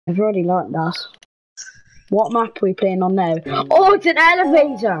I've already learned that. What map are we playing on now? Oh, it's an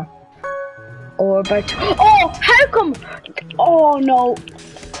elevator! Or about... Oh, how come? Oh, no.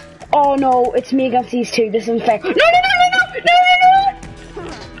 Oh, no, it's me against these two. This isn't fair. No, no, no, no, no, no, no,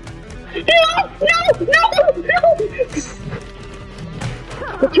 no! No, no, no, no!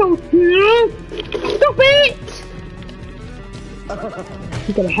 The two... Stop it!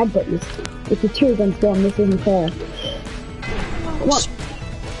 You gotta headbutt this. It's a 2 against 1. This isn't fair. What?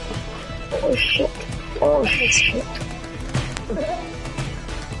 Oh, shit. Oh, shit.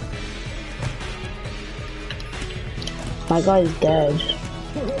 My guy's dead.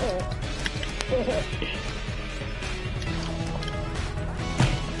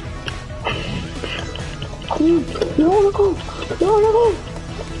 Come on. You wanna go? You wanna go?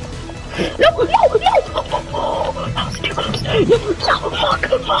 No, no, no! Oh, that was too close. No, fuck.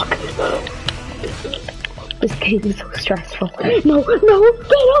 This game is so stressful. No, no,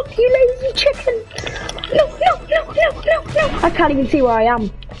 get up, you lazy chicken! No, no, no, no, no, no! I can't even see where I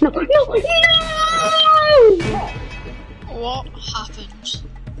am. No, no, no! What happened?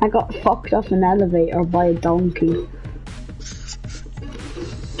 I got fucked off an elevator by a donkey.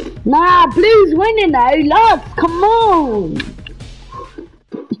 Nah, Blue's winning now, lads, come on!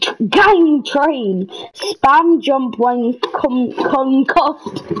 Gang train! Spam jump when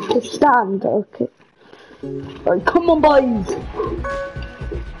concussed to stand, okay. Right, come on, boys!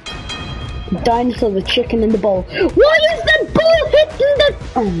 Dinosaur the chicken in the bowl. Why is the ball hitting the...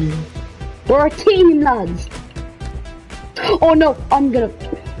 we're a team, lads! Oh no, I'm gonna...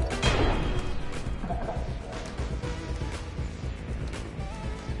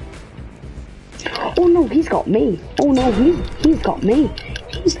 Oh no, he's got me. Oh no, he's got me.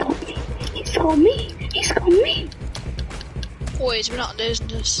 He's got me. He's got me. He's got me. Boys, we're not losing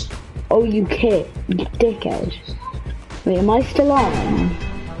this. Oh, you kid. You dickhead. Wait, am I still on?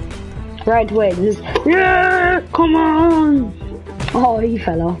 Red wins. Yeah, come on. Oh, he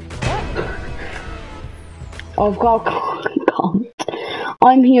fell off. I've got can't.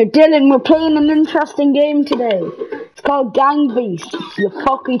 I'm here. Dylan, we're playing an interesting game today. It's called Gang Beast. You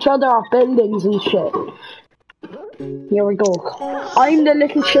fuck each other off buildings and shit. Here we go. I'm the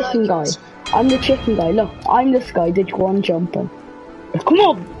little chicken guy. I'm the chicken guy. Look, I'm this guy. Did you go on jumping? Come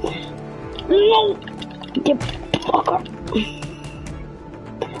on. No. You fucker.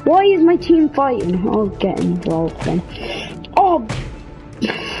 Why is my team fighting? Oh, get involved then. Oh.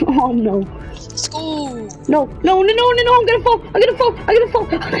 Oh no. Let's go. No, no, no, no, no, no, I'm gonna fall. I'm gonna fall. I'm gonna fall.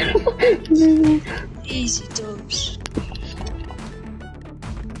 I'm gonna fall. Easy dubs.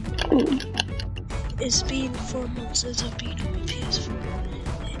 It's been 4 months since I've been on my PS4.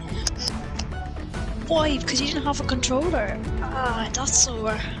 Why? Because you didn't have a controller. Ah, that's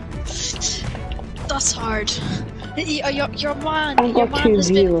sore. That's hard. Your man. I've got 2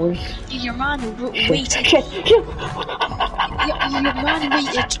 viewers. Your man waited. Shit.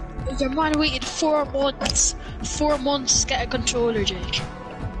 Your man waited 4 months. 4 months to get a controller, Jake.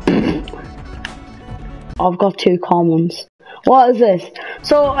 I've got 2 commons. What is this?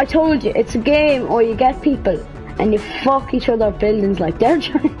 So I told you, it's a game where you get people and you fuck each other up buildings like they're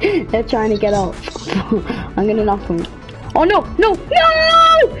trying to get out. I'm gonna knock them. Oh no, no,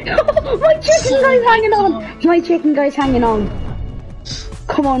 no! My chicken guy's hanging on! My chicken guy's hanging on.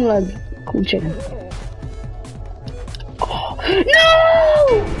 Come on, lads. Come on, chicken. Oh,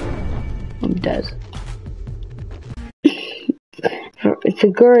 no! I'm dead. It's a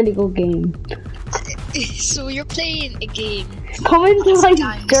girly good game. So you're playing a game. Come into my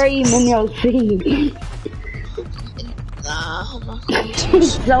stream and you'll see. Nah, I'm not going to.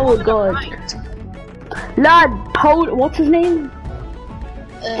 It's so good. Lad, what's his name?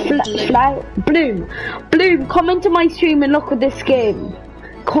 Bloom. Bloom, come into my stream and look at this game.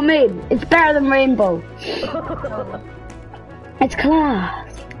 Come in. It's better than Rainbow. It's class.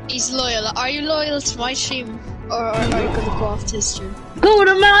 He's loyal. Are you loyal to my stream? Or are you going to go off to his stream? Go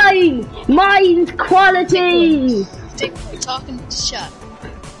to mine! Mine's quality! We're talking to chat.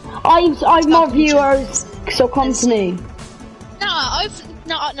 I've more viewers, so come to me. Nah,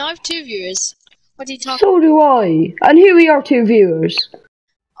 I've 2 viewers. What are you talking? So do I. And who are your 2 viewers?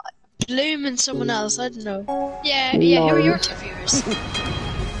 Bloom and someone else, I don't know. Yeah, who are your 2 viewers?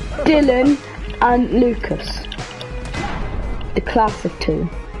 Dylan and Lucas. The classic 2.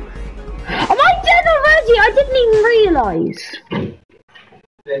 Am I dead already? I didn't even realise.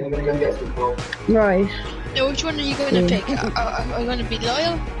 Then I'm gonna go get some coffee. Right. Now, which one are you going to pick? Are you going to be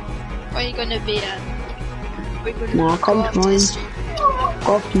loyal? Or are you going to be Nah, come to mine.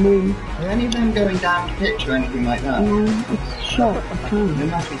 Go to mine. Are any of them going down the pitch or anything like that? No, it's short. I There can't.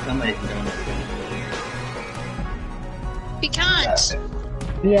 must be somebody who can go on it. We can't.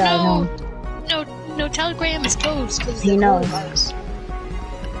 Yeah, I No, know. no, tell Graham it's closed because He knows.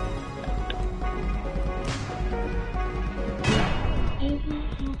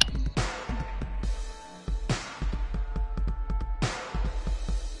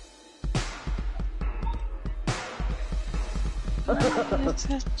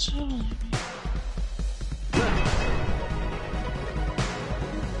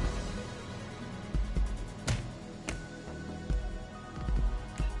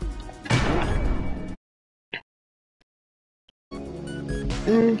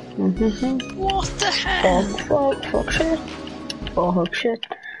 What the hell? Fuck shit. Fuck shit.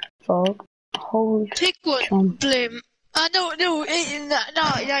 Fuck. Holy Pick one, jump. Bloom. No,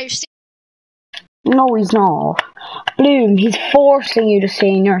 you're still. No, he's not. Bloom, he's forcing you to stay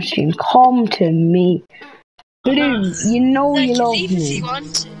in your stream. Come to me. Bloom, you know you love leave if me. you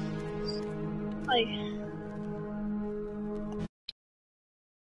want to. Like.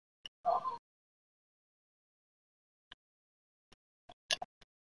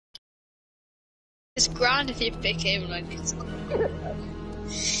 It's grand if you pick him, like it's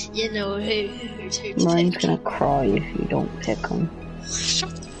you know who to Ryan's pick. gonna cry if you don't pick him.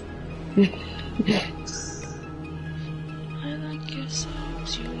 Shut the I like your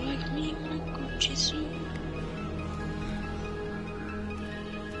socks, you like me, my Gucci suit.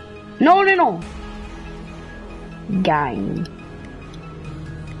 No. Gang.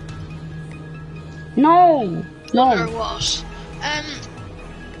 No. Or what?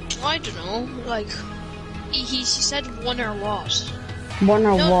 I don't know. Like he said one or what? One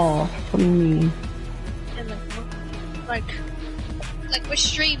or No. what? What do you mean? And like which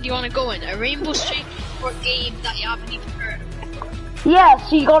stream do you want to go in? A rainbow stream or a game that you haven't even heard of? Yeah,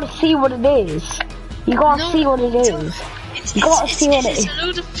 so you gotta see what it is. You gotta No, see what it so- is. You gotta see what it It's is. a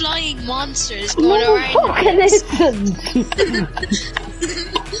load of flying monsters going No, around. fucking isn't.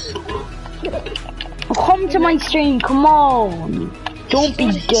 Come to my stream, come on. Don't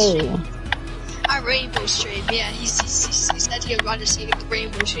be gay. A rainbow stream, yeah. He said he'd rather see the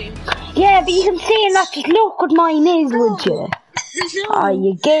rainbow stream. Yeah, but you can see and not just look what mine is, would you? Oh,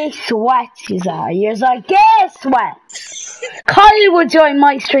 you gay sweats, you are. You're like gay sweats. Kyle would join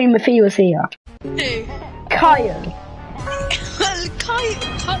my stream if he was here. Who? Kyle.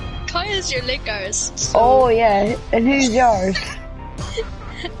 Well, Kyle's your lickers. So, Oh yeah, and who's yours?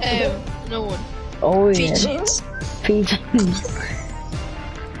 no one. Oh yeah, Peaches. Fiji.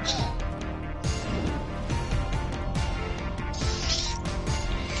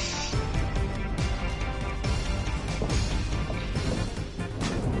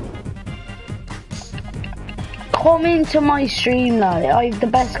 Come into my stream, lad. I have the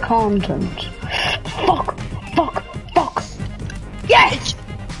best content. Fuck. Yes!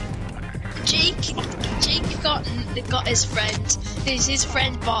 Jake got his friend. His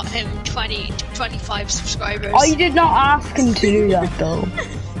friend bought him 25 subscribers. I did not ask him to do that though.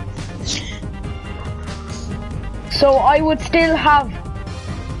 So I would still have,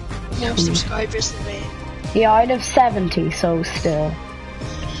 more subscribers than me. yeah, I'd have 70, so still.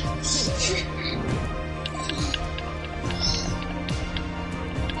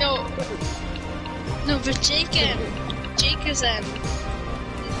 No, but Jake is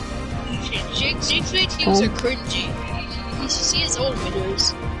Jake's videos are cringy. You should see his old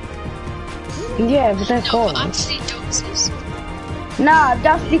videos. Yeah, but they're No, cool. but actually doses. Nah,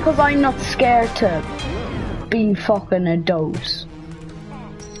 that's because I'm not scared to be fucking a dose.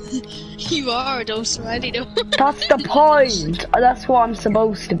 You are a dose already, though. That's the point. That's what I'm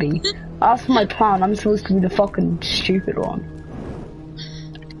supposed to be. That's my plan. I'm supposed to be the fucking stupid one.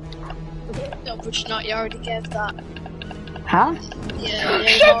 No, but you're not. You already gave that. Huh? Yeah, you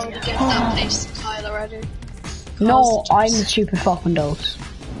Shit! already gave that place to Kyle already. No, I'm the stupid fucking dose.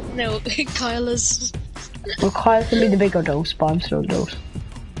 No, Kyle is. Well, Kyle can be the bigger dose, but I'm still a dose.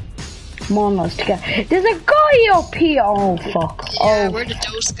 Come on, let's get. There's a guy up here. Oh fuck. Yeah, Oh. we're the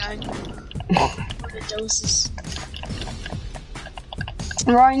dose gang. We're the doses.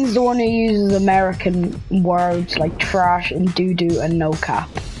 Ryan's the one who uses American words like trash and doo-doo and no cap.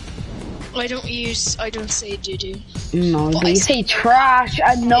 I don't say doo-doo. No, But but I you say say trash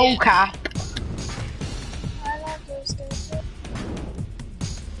and no Yeah. cap. I love those guys.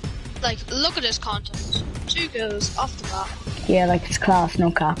 Like, look at this content. 2 goes off the bat. Yeah, like it's class,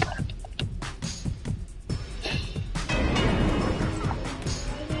 no cap.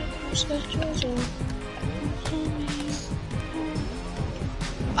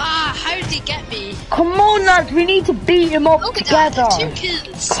 Ah, how did he get me? Come on, lads, we need to beat him up Look at together. that, 2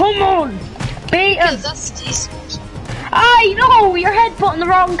 kills. Come on, beat him. That's decent. I know, you're headbutting the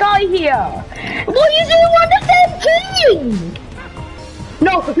wrong guy here. What are you doing on the same team?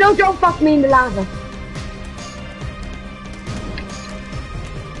 No, no, don't fuck me in the lava.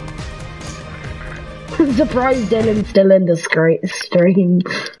 I'm surprised Dylan's still in the stream.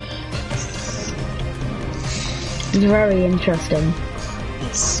 It's very interesting.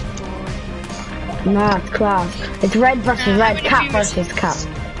 It's boring. Nah, it's class. It's red versus red, cat versus cat.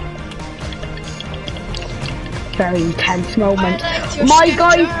 Very intense moment. like your My skin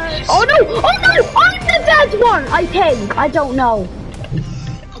guy. jars. Oh no! Oh no! I'm the dead one! I think. I don't know.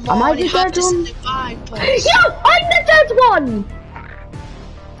 Come Am I on, the you have dead this one? in the bag, boys. Yeah! I'm the dead one!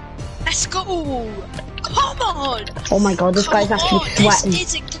 Let's go! Come on! Oh my god, this guy's actually sweating.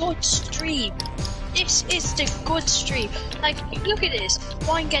 This is a good stream. This is the good stream. Like, look at this.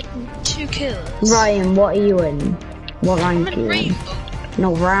 Wine getting 2 kills. Ryan, what are you in? What I'm rank are in you in? rainbow.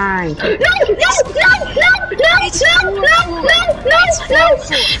 No, rank. No! No! No! It's No! No! No! No! No!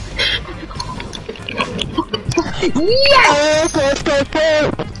 Yes!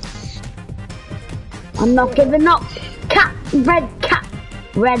 I'm not giving up. Cat, red,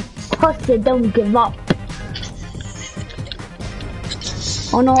 pussy, don't give up.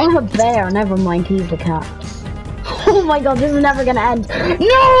 Oh no, I'm a bear. Never mind, he's the cat. Oh my god, this is never gonna end. No!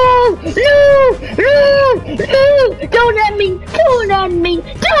 No! No! No! Don't end me! Don't end me!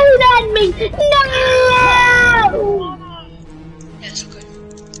 Don't end me! No! Yes, good.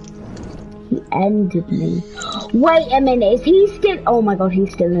 He ended me. Wait a minute, is he still? Oh my god,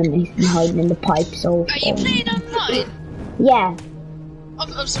 he's still in. He's been hiding in the pipe. So. Are you playing online? Yeah,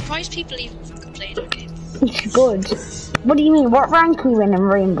 I'm surprised people even fucking play that game. it's good. What do you mean? What rank are you in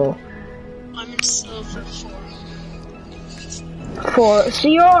Rainbow? I'm in silver 4. 4. So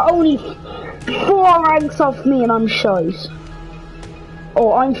you're only 4 ranks off me, and I'm shite.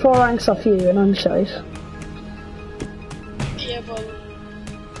 Oh, I'm 4 ranks off you, and I'm shite. Yeah, but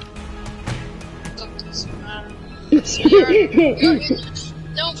that doesn't matter. So you're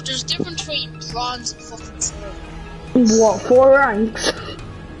no, but there's a difference between bronze and fucking silver. What? 4 ranks?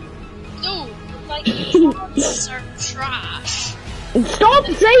 No, like bronze are trash. Stop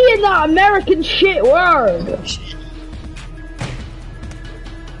saying that American shit word. Shit.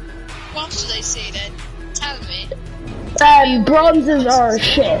 What did I say then? Tell me. Bronzes are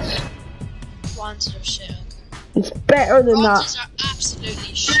shit. Bronzes are shit. It's better than Bronzes that. are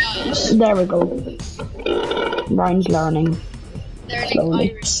absolutely shit. There we go. Ryan's learning. They're like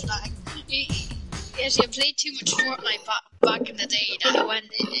Slowly. Irish slang. Yes, you played too much Fortnite back in the day that it went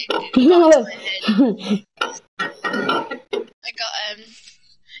in my head.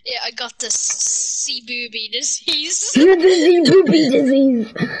 I got this sea booby disease. The booby disease.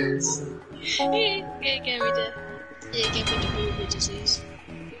 Give me the booby disease.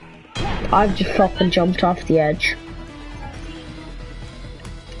 I've just fucking jumped off the edge.